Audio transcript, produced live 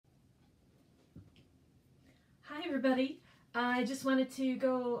Hi everybody. I just wanted to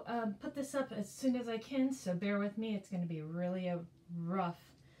go put this up as soon as I can, so bear with me. It's going to be really a rough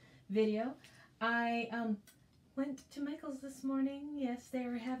video. I went to Michael's this morning. Yes, they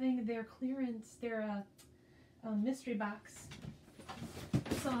were having their clearance, their mystery box.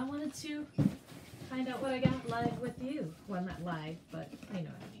 So I wanted to find out what I got live with you. Well, not live, but you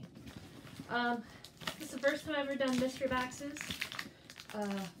know what I mean. This is the first time I've ever done mystery boxes.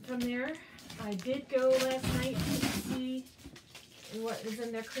 From there, I did go last night to see what is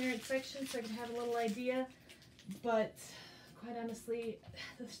in their clearance section so I could have a little idea, but quite honestly,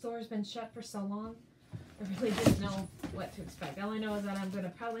 the store's been shut for so long, I really didn't know what to expect. All I know is that I'm going to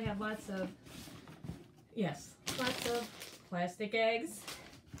probably have lots of plastic eggs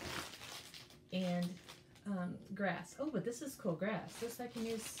and grass. Oh, but this is cool grass. This I can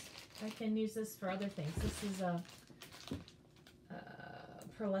use this for other things. This is a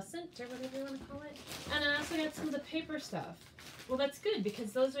pearlescent, or whatever you want to call it. And I also got some of the paper stuff. Well, that's good,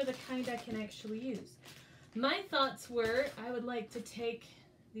 because those are the kind I can actually use. My thoughts were, I would like to take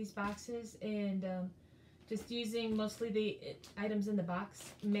these boxes and just using mostly the items in the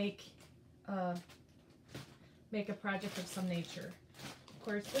box, make a project of some nature. Of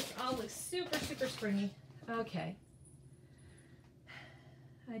course, this all looks super, super springy. Okay.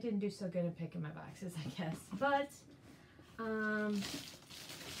 I didn't do so good at picking my boxes, I guess. But,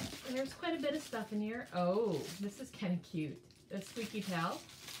 there's quite a bit of stuff in here. Oh, this is kind of cute. A squeaky pal.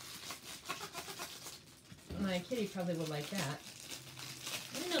 My kitty probably would like that.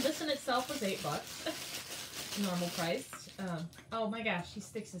 I didn't know this in itself was $8. Normal price. Oh my gosh, he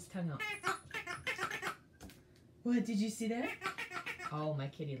sticks his tongue out. What, did you see that? Oh, my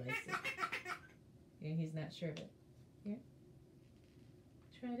kitty likes it. Yeah, he's not sure of it. Here.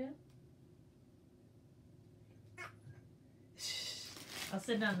 Try it out. I'll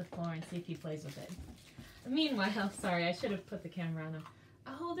sit down on the floor and see if he plays with it. Meanwhile, sorry, I should have put the camera on him.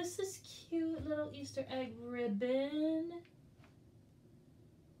 Oh, this is cute little Easter egg ribbon.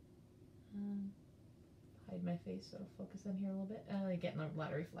 Hide my face so it'll focus on here a little bit. Getting a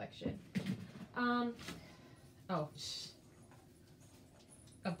lot of reflection. Oh,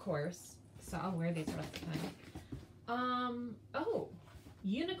 of course. So I'll wear these rest of the time. Oh,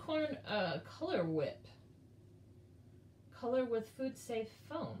 unicorn color whip. Color with food safe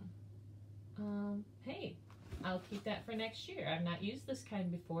foam. Hey, I'll keep that for next year. I've not used this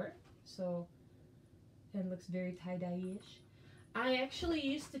kind before, so it looks very tie-dye-ish. I actually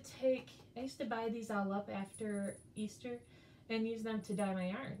used to buy these all up after Easter and use them to dye my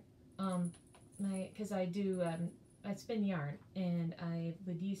yarn. Because I spin yarn, and I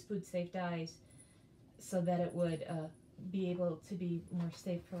would use food safe dyes so that it would be able to be more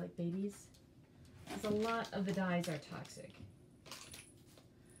safe for like babies. Because a lot of the dyes are toxic.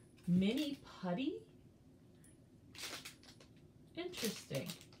 Mini putty? Interesting.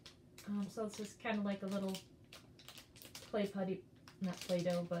 So it's just kind of like a little play putty, not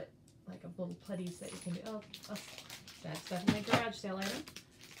Play-Doh, but like a little putties that you can do. Oh, that's definitely a garage sale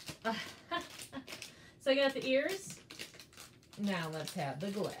item. So I got the ears. Now let's have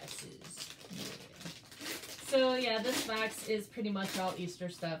the glasses. Yeah. So yeah, this box is pretty much all Easter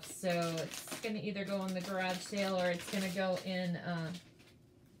stuff. So it's going to either go in the garage sale or it's going to go in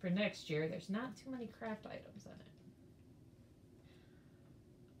for next year. There's not too many craft items on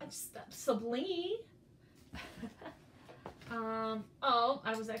it. Sublime. Oh,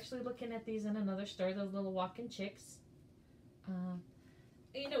 I was actually looking at these in another store. Those little walking chicks.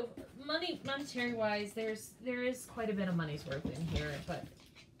 You know, monetary wise, there is quite a bit of money's worth in here, but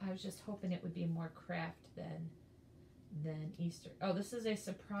I was just hoping it would be more craft than Easter. Oh, this is a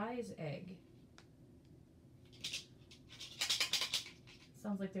surprise egg.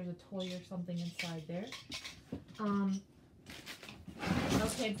 Sounds like there's a toy or something inside there.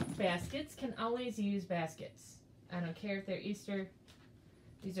 Okay, baskets. Can always use baskets. I don't care if they're Easter.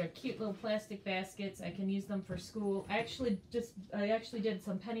 These are cute little plastic baskets. I can use them for school. I actually did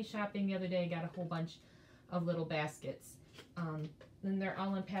some penny shopping the other day. Got a whole bunch of little baskets. And they're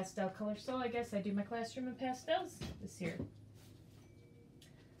all in pastel color, so I guess I do my classroom in pastels this year.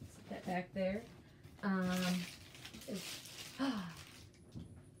 Set that back there.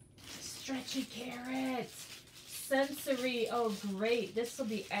 Stretchy carrots. Sensory. Oh, great. This will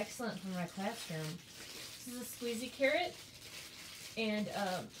be excellent for my classroom. This is a squeezy carrot, and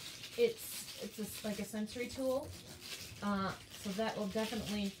it's like a sensory tool. So that will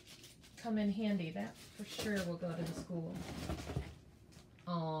definitely come in handy. That for sure will go to the school.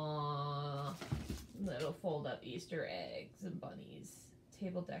 Aww, little fold-up Easter eggs and bunnies.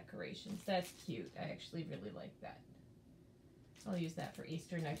 Table decorations. That's cute. I actually really like that. I'll use that for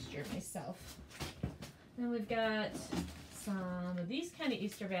Easter next year myself. And we've got some of these kind of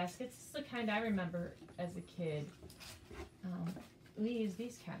Easter baskets. This is the kind I remember as a kid. We use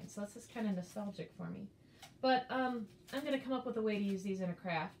these kinds, so this is kind of nostalgic for me. But I'm going to come up with a way to use these in a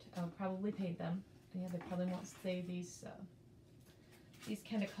craft. I'll probably paint them. Yeah, they probably won't stay these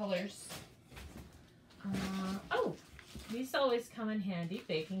kind of colors. Oh, these always come in handy,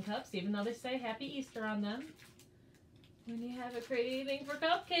 baking cups, even though they say Happy Easter on them. When you have a craving for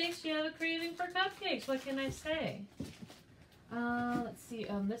cupcakes, you have a craving for cupcakes. What can I say? Let's see.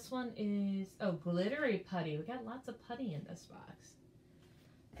 This one is, oh, glittery putty. We got lots of putty in this box.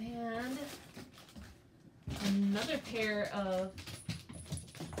 And another pair of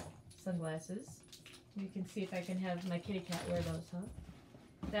sunglasses. You can see if I can have my kitty cat wear those, huh?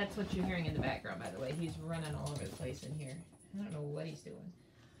 That's what you're hearing in the background, by the way. He's running all over the place in here. I don't know what he's doing.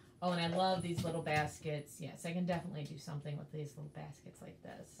 Oh, and I love these little baskets. Yes, I can definitely do something with these little baskets like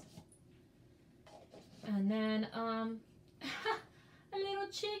this. And then, a little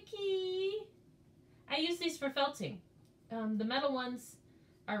chickie. I use these for felting. The metal ones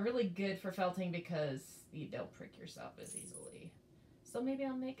are really good for felting because you don't prick yourself as easily. So maybe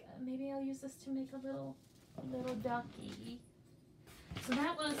I'll use this to make a little ducky. So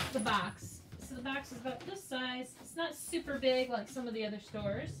that was the box. So the box is about this size. It's not super big like some of the other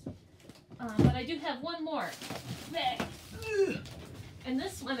stores. But I do have one more bag. And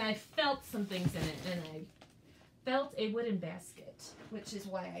this one I felt some things in it, and I felt a wooden basket, which is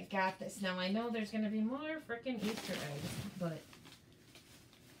why I got this. Now I know there's going to be more frickin' Easter eggs, but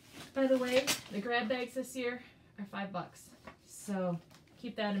by the way, the grab bags this year are $5. So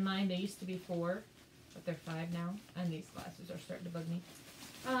keep that in mind. They used to be $4, but they're $5 now, and these glasses are starting to bug me.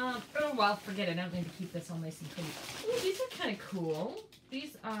 Oh well, forget it. I don't need to keep this all nice and pretty. Ooh, these are kind of cool.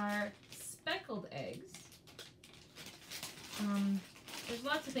 These are speckled eggs. There's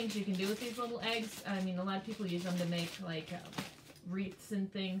lots of things you can do with these little eggs. I mean, a lot of people use them to make like wreaths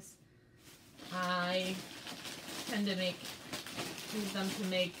and things. I tend to use them to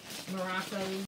make Morocco